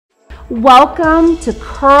Welcome to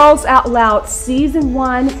Curls Out Loud Season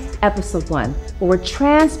 1, Episode 1, where we're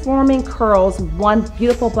transforming curls one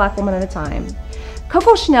beautiful Black woman at a time.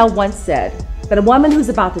 Coco Chanel once said that a woman who's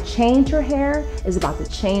about to change her hair is about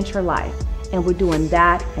to change her life, and we're doing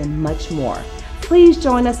that and much more. Please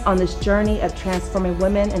join us on this journey of transforming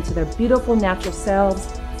women into their beautiful natural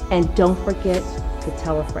selves, and don't forget to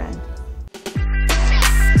tell a friend.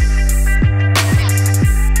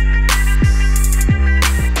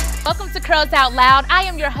 Welcome to Curls Out Loud. I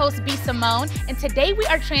am your host, BSimone, and today we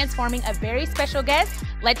are transforming a very special guest.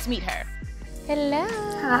 Let's meet her. Hello.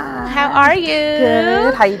 Hi. How are you?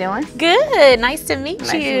 Good. How you doing? Good. Nice to meet you.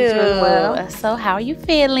 Nice to meet you as well. So how are you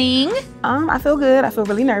feeling? I feel good. I feel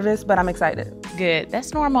really nervous, but I'm excited. Good.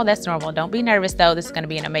 That's normal. That's normal. Don't be nervous though. This is going to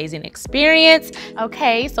be an amazing experience.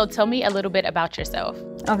 Okay, so tell me a little bit about yourself.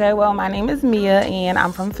 Okay, well, my name is Mia and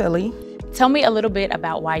I'm from Philly. Tell me a little bit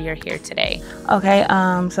about why you're here today. Okay,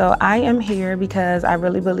 so I am here because I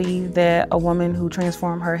really believe that a woman who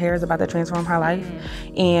transforms her hair is about to transform her life.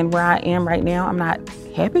 And where I am right now, I'm not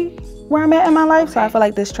happy where I'm at in my life. Okay. So I feel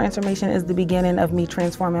like this transformation is the beginning of me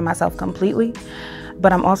transforming myself completely.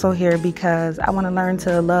 But I'm also here because I want to learn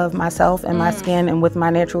to love myself and my skin and with my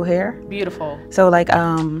natural hair. Beautiful. So like,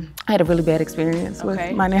 I had a really bad experience with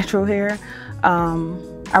my natural hair.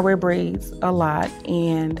 I wear braids a lot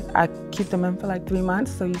and I keep them in for like 3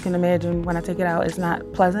 months. So you can imagine when I take it out, it's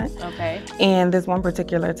not pleasant. Okay. And this one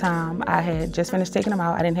particular time, I had just finished taking them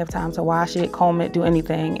out. I didn't have time to wash it, comb it, do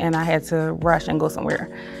anything. And I had to rush and go somewhere.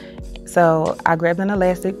 So I grabbed an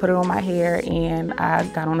elastic, put it on my hair, and I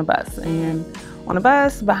got on a bus. And on the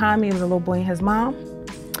bus, behind me was a little boy and his mom.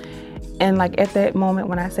 And like at that moment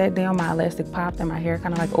when I sat down, my elastic popped and my hair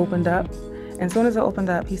kind of like opened up. And as soon as it opened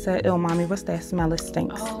up, he said, "Ew, mommy, what's that smell? It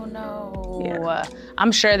stinks." Oh no. Yeah.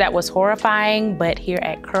 I'm sure that was horrifying, but here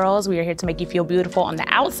at Curls, we are here to make you feel beautiful on the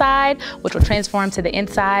outside, which will transform to the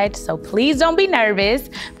inside. So please don't be nervous,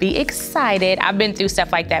 be excited. I've been through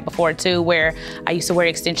stuff like that before too, where I used to wear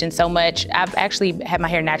extensions so much. I've actually had my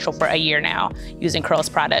hair natural for a year now using Curls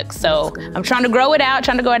products. So I'm trying to grow it out,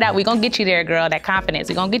 We're gonna get you there, girl, that confidence,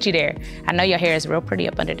 we're gonna get you there. I know your hair is real pretty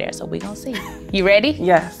up under there, so we're gonna see. You ready?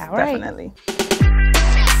 Yes, all right. Definitely.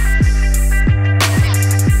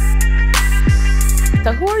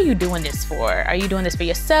 So who are you doing this for? Are you doing this for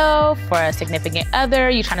yourself, for a significant other? Are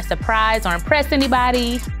you trying to surprise or impress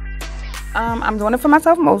anybody? I'm doing it for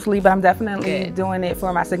myself mostly, but I'm definitely doing it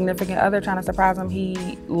for my significant other, trying to surprise him.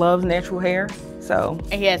 He loves natural hair, so.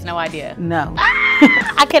 And he has no idea? No.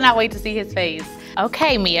 I cannot wait to see his face.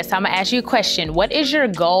 Okay, Mia, so I'm gonna ask you a question. What is your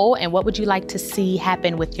goal and what would you like to see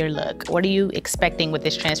happen with your look? What are you expecting with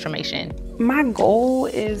this transformation? My goal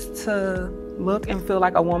is to look and feel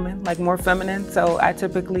like a woman, like more feminine. So I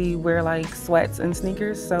typically wear like sweats and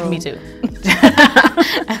sneakers. So me too.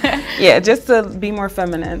 Yeah, just to be more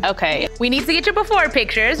feminine. Okay, we need to get your before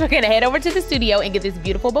pictures. We're gonna head over to the studio and get this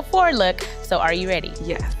beautiful before look. So are you ready?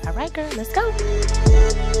 Yes. All right, girl, let's go.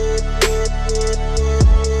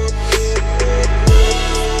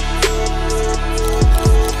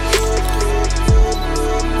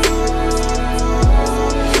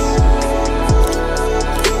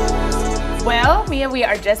 Well, Mia, we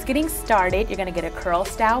are just getting started. You're gonna get a curl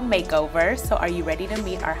style makeover. So are you ready to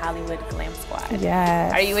meet our Hollywood Glam Squad?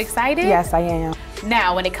 Yes. Are you excited? Yes, I am.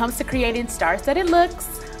 Now, when it comes to creating star-studded looks,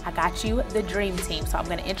 I got you the dream team. So I'm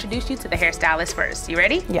gonna introduce you to the hairstylist first. You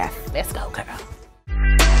ready? Yes. Let's go, girl.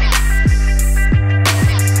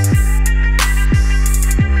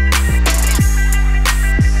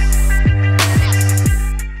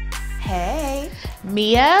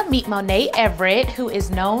 Mia, meet Monet Everett, who is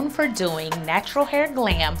known for doing natural hair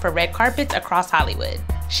glam for red carpets across Hollywood.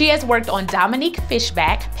 She has worked on Dominique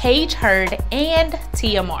Fishback, Paige Hurd, and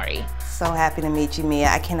Tia Mowry. So happy to meet you, Mia.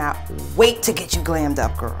 I cannot wait to get you glammed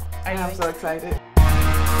up, girl. I'm so excited.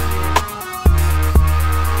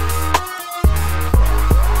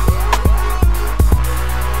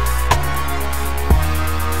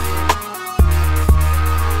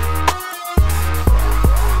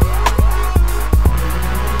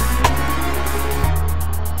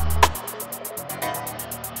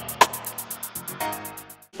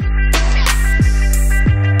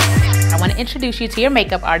 Introduce you to your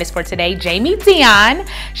makeup artist for today, Jamie Dion.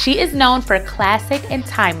 She is known for classic and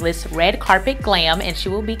timeless red carpet glam, and she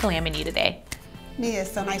will be glamming you today. Mia,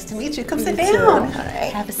 so nice to meet you. Come sit down. All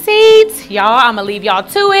right. Have a seat. Y'all, I'm gonna leave y'all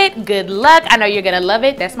to it. Good luck. I know you're gonna love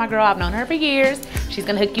it. That's my girl. I've known her for years. She's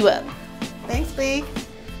gonna hook you up. Thanks, B.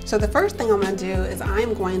 So the first thing I'm gonna do is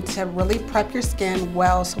I'm going to really prep your skin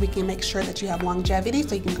well so we can make sure that you have longevity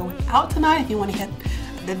so you can go out tonight if you wanna hit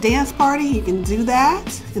the dance party, you can do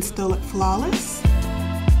that and still look flawless.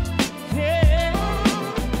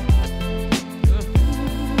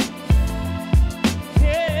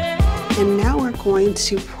 going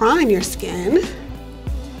to prime your skin.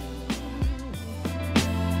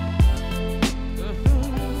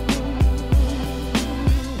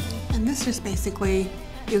 And this just basically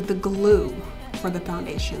is the glue for the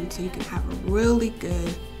foundation, so you can have a really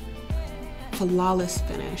good, flawless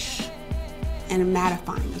finish and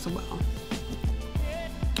mattifying as well.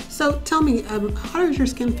 So tell me, how does your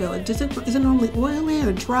skin feel? Is it normally oily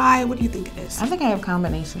or dry? What do you think it is? I think I have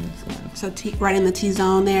combination skin. So right in the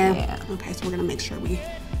T-zone there? Yeah. Okay, so we're gonna make sure we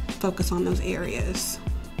focus on those areas.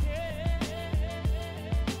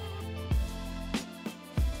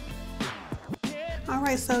 All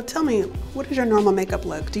right, so tell me, what is your normal makeup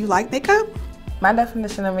look? Do you like makeup? My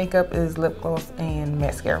definition of makeup is lip gloss and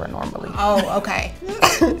mascara normally. Oh, okay.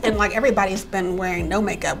 And like everybody's been wearing no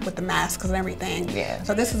makeup with the masks and everything. Yeah.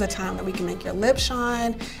 So this is a time that we can make your lips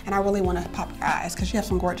shine, and I really want to pop your eyes because you have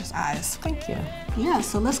some gorgeous eyes. Thank you. Yeah,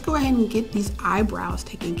 so let's go ahead and get these eyebrows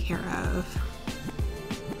taken care of.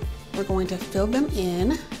 We're going to fill them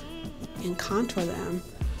in and contour them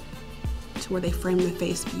to where they frame the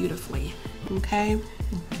face beautifully, okay?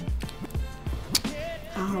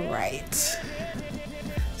 All right.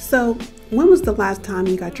 So, when was the last time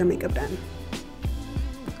you got your makeup done?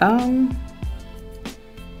 I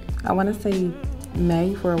want to say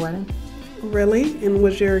May for a wedding. Really? And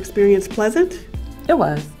was your experience pleasant? It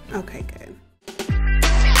was. Okay, good.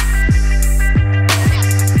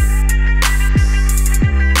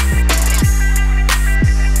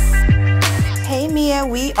 Hey Mia,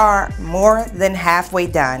 we are more than halfway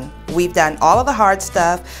done. We've done all of the hard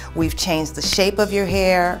stuff. We've changed the shape of your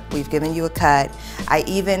hair. We've given you a cut. I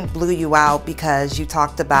even blew you out because you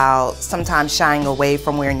talked about sometimes shying away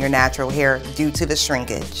from wearing your natural hair due to the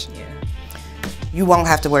shrinkage. Yeah. You won't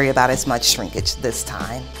have to worry about as much shrinkage this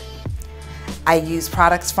time. I use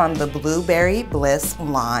products from the Blueberry Bliss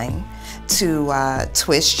line to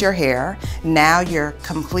twist your hair. Now you're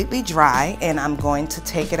completely dry and I'm going to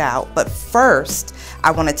take it out. But first,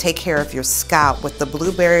 I want to take care of your scalp with the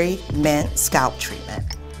Blueberry Mint Scalp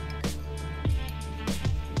Treatment.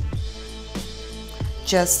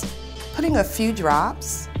 Just putting a few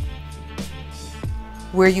drops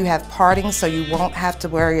where you have parting so you won't have to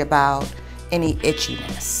worry about any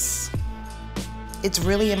itchiness. It's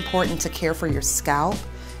really important to care for your scalp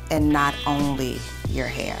and not only your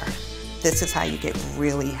hair. This is how you get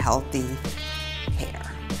really healthy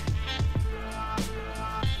hair.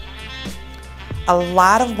 A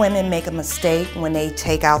lot of women make a mistake when they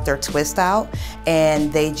take out their twist out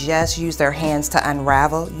and they just use their hands to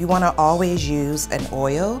unravel. You want to always use an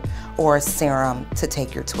oil or a serum to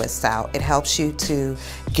take your twists out. It helps you to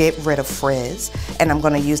get rid of frizz. And I'm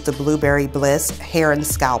going to use the Blueberry Bliss Hair and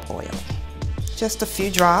Scalp Oil. Just a few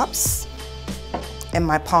drops in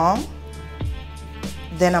my palm.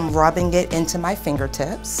 Then I'm rubbing it into my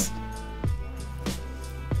fingertips.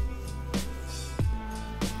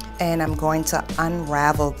 And I'm going to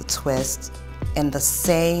unravel the twist in the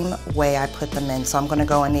same way I put them in. So I'm going to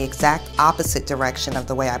go in the exact opposite direction of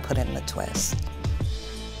the way I put in the twist.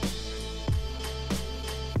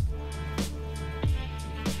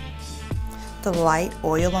 The light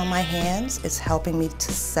oil on my hands is helping me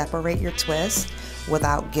to separate your twist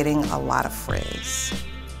without getting a lot of frizz.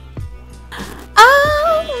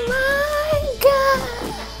 Oh my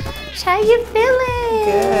gosh, how you feeling?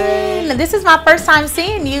 Good. This is my first time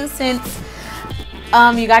seeing you since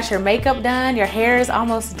you got your makeup done, your hair is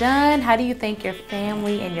almost done. How do you think your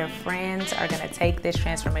family and your friends are gonna take this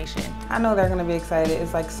transformation? I know they're gonna be excited.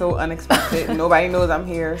 It's like so unexpected. Nobody knows I'm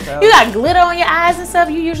here, so. You got glitter on your eyes and stuff.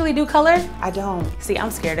 You usually do color? I don't. See,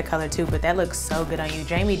 I'm scared of color too, but that looks so good on you.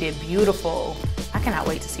 Jamie did beautiful. I cannot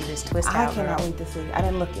wait to see this twist out. I cannot wait to see. I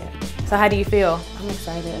didn't look yet. So how do you feel? I'm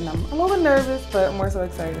excited and I'm a little bit nervous, but more so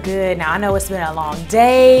excited. Good. Now I know it's been a long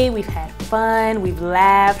day. We've had fun. We've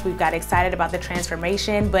laughed. We've got excited about the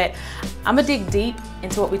transformation, but I'm gonna dig deep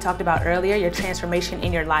into what we talked about earlier, your transformation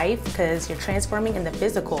in your life, because you're transforming in the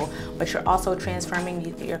physical, but you're also transforming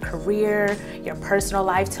your career, your personal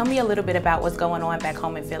life. Tell me a little bit about what's going on back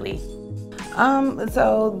home in Philly.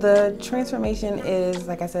 So the transformation is,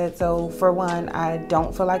 like I said, so for one, I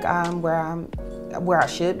don't feel like I'm where I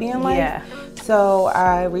should be in life. Yeah. So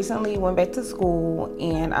I recently went back to school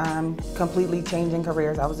and I'm completely changing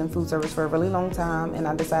careers. I was in food service for a really long time and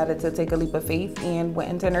I decided to take a leap of faith and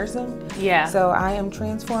went into nursing. Yeah. So I am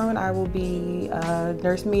transforming. I will be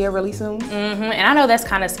Nurse Mia really soon. And I know that's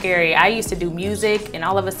kind of scary. I used to do music and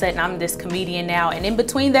all of a sudden I'm this comedian now. And in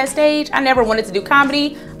between that stage, I never wanted to do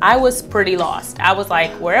comedy. I was pretty lost. I was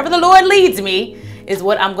like, wherever the Lord leads me is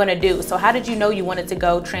what I'm gonna do. So how did you know you wanted to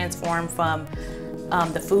go transform from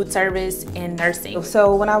the food service and nursing?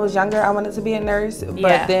 So when I was younger, I wanted to be a nurse,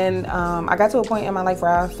 but then I got to a point in my life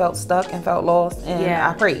where I felt stuck and felt lost, and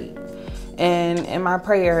I prayed. And in my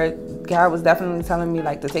prayer, God was definitely telling me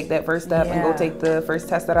like to take that first step and go take the first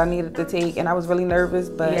test that I needed to take. And I was really nervous,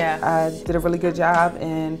 but I did a really good job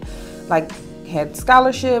and like had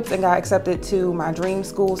scholarships and got accepted to my dream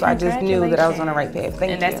school. So I just knew that I was on the right path. Thank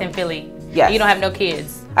you. And that's in Philly? Yes. You don't have no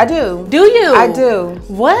kids? I do. Do you? I do.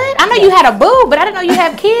 What? I know you had a boo, but I didn't know you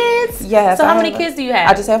have kids. Yes. So how many kids do you have?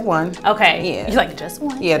 I just have one. Okay. Yeah. You like just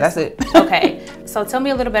one? Yeah, that's it. Okay. So tell me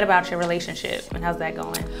a little bit about your relationship and how's that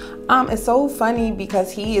going? It's so funny because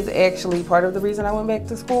he is actually part of the reason I went back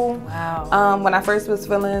to school. Wow. When I first was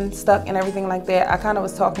feeling stuck and everything like that, I kind of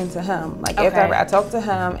was talking to him. Like after I talked to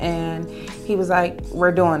him, and he was like,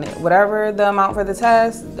 we're doing it. Whatever the amount for the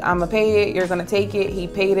test, I'm gonna pay it, you're gonna take it. He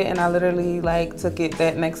paid it, and I literally like took it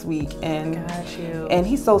that next week. And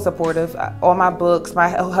he's so supportive. All my books,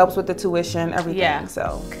 helps with the tuition, everything. Yeah.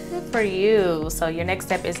 So good for you. So your next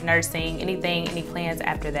step is nursing. Any plans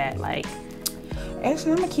after that? Like,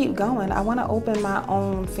 actually, I'm gonna keep going. I want to open my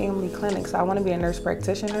own family clinic, so I want to be a nurse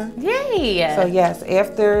practitioner. Yay! So yes,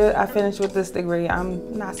 after I finish with this degree,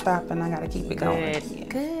 I'm not stopping. I gotta keep it going. Good. Yeah.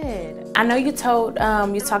 Good. I know you talked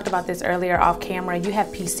about this earlier off camera. You have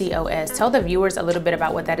PCOS. Tell the viewers a little bit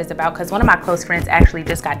about what that is about, because one of my close friends actually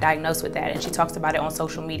just got diagnosed with that, and she talks about it on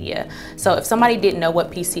social media. So if somebody didn't know what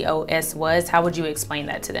PCOS was, how would you explain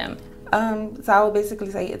that to them? So I would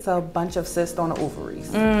basically say it's a bunch of cysts on the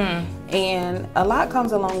ovaries. And a lot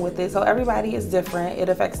comes along with it. So everybody is different. It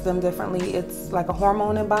affects them differently. It's like a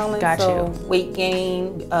hormone imbalance. Got so weight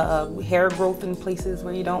gain, hair growth in places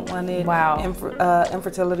where you don't want it. Wow.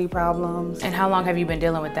 Infertility problems. And how long have you been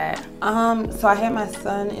dealing with that? So I had my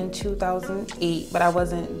son in 2008, but I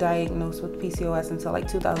wasn't diagnosed with PCOS until like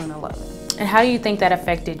 2011. And how do you think that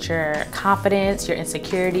affected your confidence, your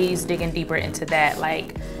insecurities, digging deeper into that?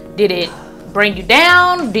 Like, did it bring you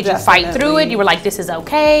down? Did you fight through it? You were like, this is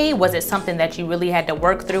okay? Was it something that you really had to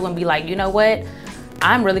work through and be like, you know what?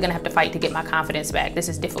 I'm really gonna have to fight to get my confidence back. This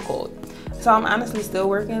is difficult. So I'm honestly still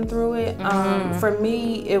working through it. For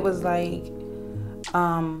me, it was like,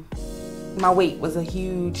 my weight was a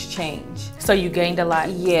huge change. So you gained a lot?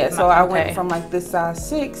 Yeah, so I went from like this size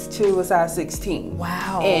 6 to a size 16.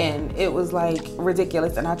 Wow. And it was like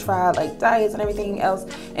ridiculous. And I tried like diets and everything else.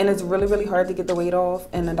 And it's really, really hard to get the weight off.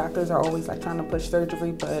 And the doctors are always like trying to push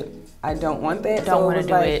surgery, but I don't want that. Don't want to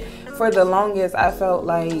do it. For the longest, I felt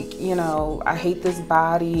like, you know, I hate this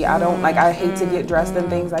body. I don't like, I hate to get dressed and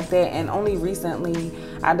things like that. And only recently,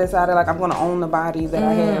 I decided like I'm going to own the body that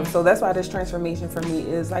I have. So that's why this transformation for me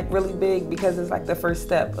is like really big, because it's like the first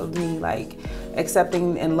step of me like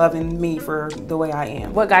accepting and loving me for the way I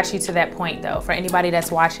am. What got you to that point though? For anybody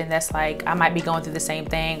that's watching that's like, I might be going through the same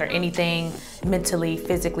thing or anything mentally,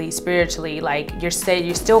 physically, spiritually, like you're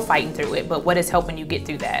still fighting through it, but what is helping you get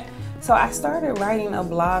through that? So I started writing a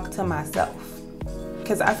blog to myself,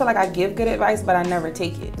 because I feel like I give good advice, but I never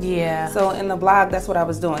take it. Yeah. So in the blog, that's what I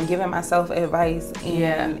was doing, giving myself advice.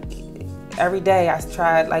 And every day I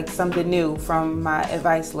tried like something new from my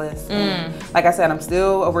advice list. And like I said, I'm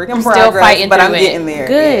still a work in progress, still fighting but through I'm it. getting there.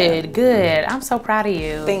 Good, good. I'm so proud of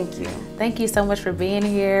you. Thank you. Thank you so much for being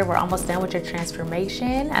here. We're almost done with your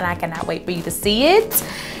transformation, and I cannot wait for you to see it.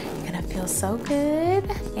 You're gonna feel so good,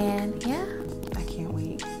 and yeah.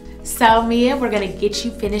 So Mia, we're gonna get you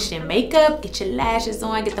finished in makeup, get your lashes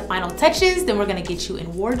on, get the final touches, then we're gonna get you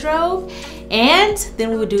in wardrobe, and then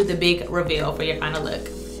we will do the big reveal for your final look.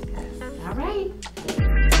 All right.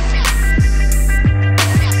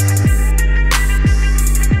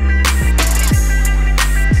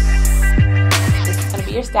 This is gonna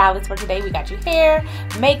be your stylist for today. We got you hair,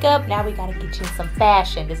 makeup, now we gotta get you in some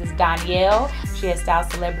fashion. This is Danielle. She has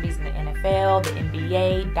styled celebrities in the NFL, the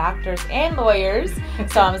NBA, doctors, and lawyers.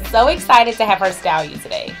 So I'm so excited to have her style you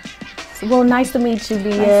today. Well, nice to meet you,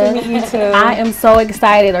 Bia. Nice to meet you too. I am so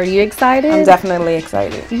excited. Are you excited? I'm definitely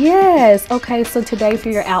excited. Yes. Okay, so today for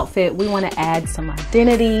your outfit, we want to add some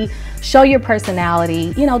identity, show your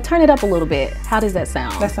personality, you know, turn it up a little bit. How does that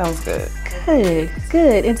sound? That sounds good. Good,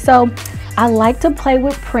 good. And so I like to play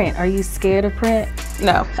with print. Are you scared of print?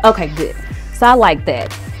 No. Okay, good. So I like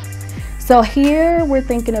that. So here we're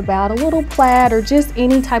thinking about a little plaid or just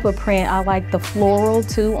any type of print. I like the floral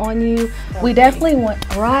too on you. Okay. We definitely want,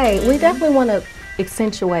 we definitely want to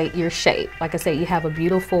accentuate your shape. Like I said, you have a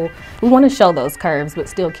beautiful, we want to show those curves, but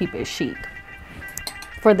still keep it chic.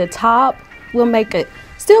 For the top, we'll make it,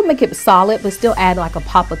 still make it solid, but still add like a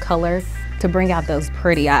pop of color to bring out those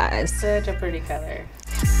pretty eyes. Such a pretty color.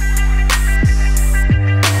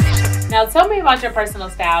 Now tell me about your personal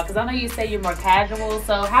style, because I know you say you're more casual.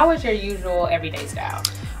 So how is your usual everyday style?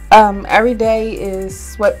 Every day is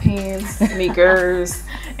sweatpants, sneakers.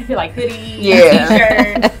 If you like hoodie,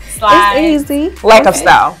 t-shirt, slides. It's easy. Lack of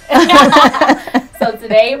style. So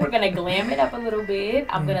today we're gonna glam it up a little bit.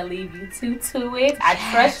 I'm gonna leave you two to it. I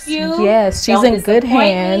trust you. Yes, she's in good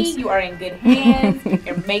hands. You are in good hands.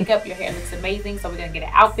 Your makeup, your hair looks amazing. So we're gonna get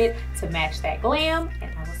an outfit to match that glam,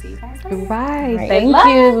 and I will see you guys later. Right. Good Thank luck.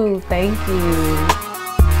 you. Thank you.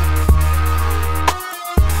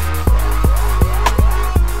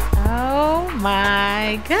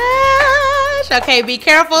 My gosh. Okay, be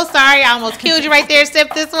careful. Sorry, I almost killed you right there.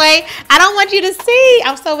 Step this way. I don't want you to see.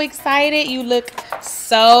 I'm so excited. You look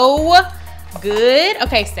so good.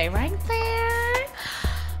 Okay, stay right there.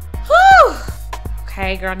 Whew.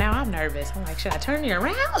 Okay, girl, now I'm nervous. I'm like, should I turn you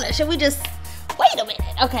around or should we just wait a minute?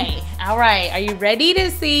 Okay, all right. Are you ready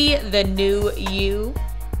to see the new you?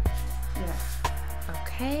 Yeah.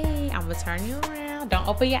 Okay, I'm gonna turn you around. Don't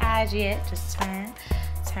open your eyes yet. Just turn.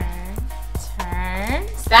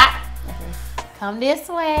 Stop. Come this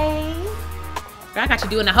way. Girl, I got you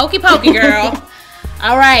doing the hokey pokey, girl.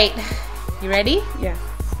 All right. You ready? Yeah.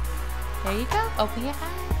 There you go. Open your eyes.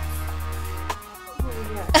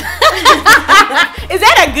 Is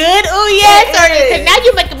that a good ooh yes? Or now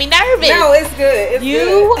you're making me nervous. No, it's good. It's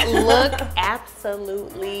You good. look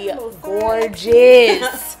absolutely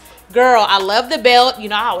gorgeous. Girl, I love the belt. You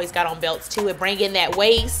know, I always got on belts too. It bring in that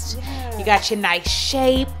waist. Yeah. You got your nice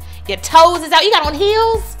shape. Your toes is out. You got on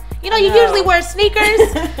heels. You know, you usually wear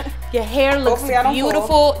sneakers. Your hair looks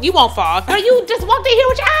beautiful. You won't fall. Girl, you just walked in here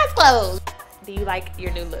with your eyes closed. Do you like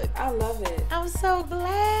your new look? I love it. I'm so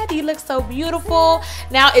glad. You look so beautiful.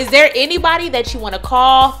 Now, is there anybody that you want to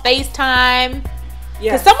call, FaceTime?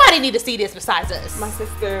 Yeah. Because somebody need to see this besides us. My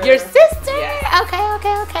sister. Your sister? Yeah.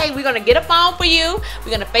 Okay. We're going to get a phone for you.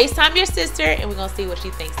 We're going to FaceTime your sister, and we're going to see what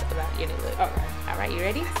she thinks about your new look. All right, you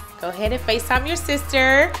ready? Go ahead and FaceTime your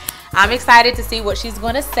sister. I'm excited to see what she's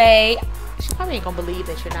going to say. She probably ain't going to believe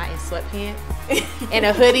that you're not in sweatpants and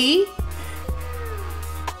a hoodie.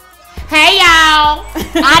 Hey, y'all.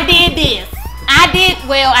 I did this.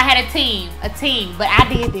 Well, I had a team, but I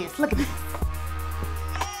did this. Look at this.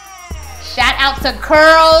 Shout out to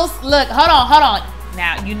Curls. Look, hold on.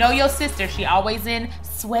 Now, you know your sister. She always in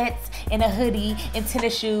sweats and a hoodie and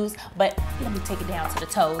tennis shoes, but let me take it down to the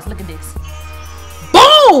toes. Look at this.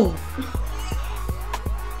 Boom!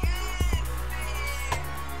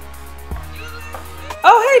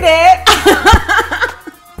 Oh, hey, Dad.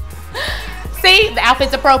 See, the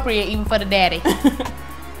outfit's appropriate even for the daddy.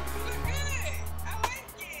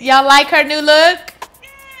 Y'all like her new look?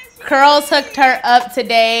 Curls hooked her up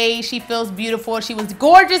today. She feels beautiful. She was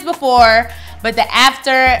gorgeous before, but the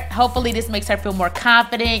after, hopefully this makes her feel more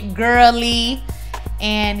confident, girly,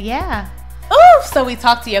 and yeah. Ooh, so we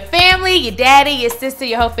talked to your family, your daddy, your sister,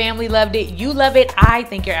 your whole family loved it. You love it. I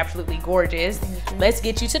think you're absolutely gorgeous. Let's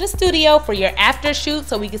get you to the studio for your after shoot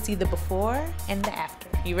so we can see the before and the after.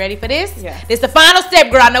 You ready for this? Yeah. This is the final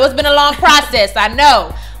step, girl. I know it's been a long process. I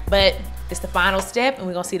know, but it's the final step, and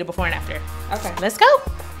we're going to see the before and after. Okay. Let's go.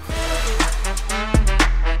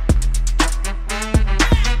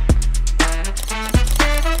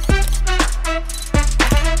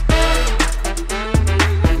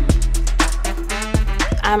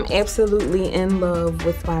 I'm absolutely in love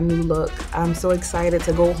with my new look. I'm so excited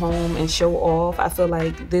to go home and show off. I feel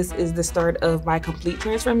like this is the start of my complete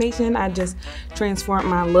transformation. I just transformed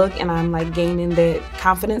my look and I'm like gaining that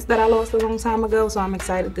confidence that I lost a long time ago. So I'm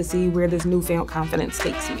excited to see where this newfound confidence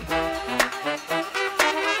takes me.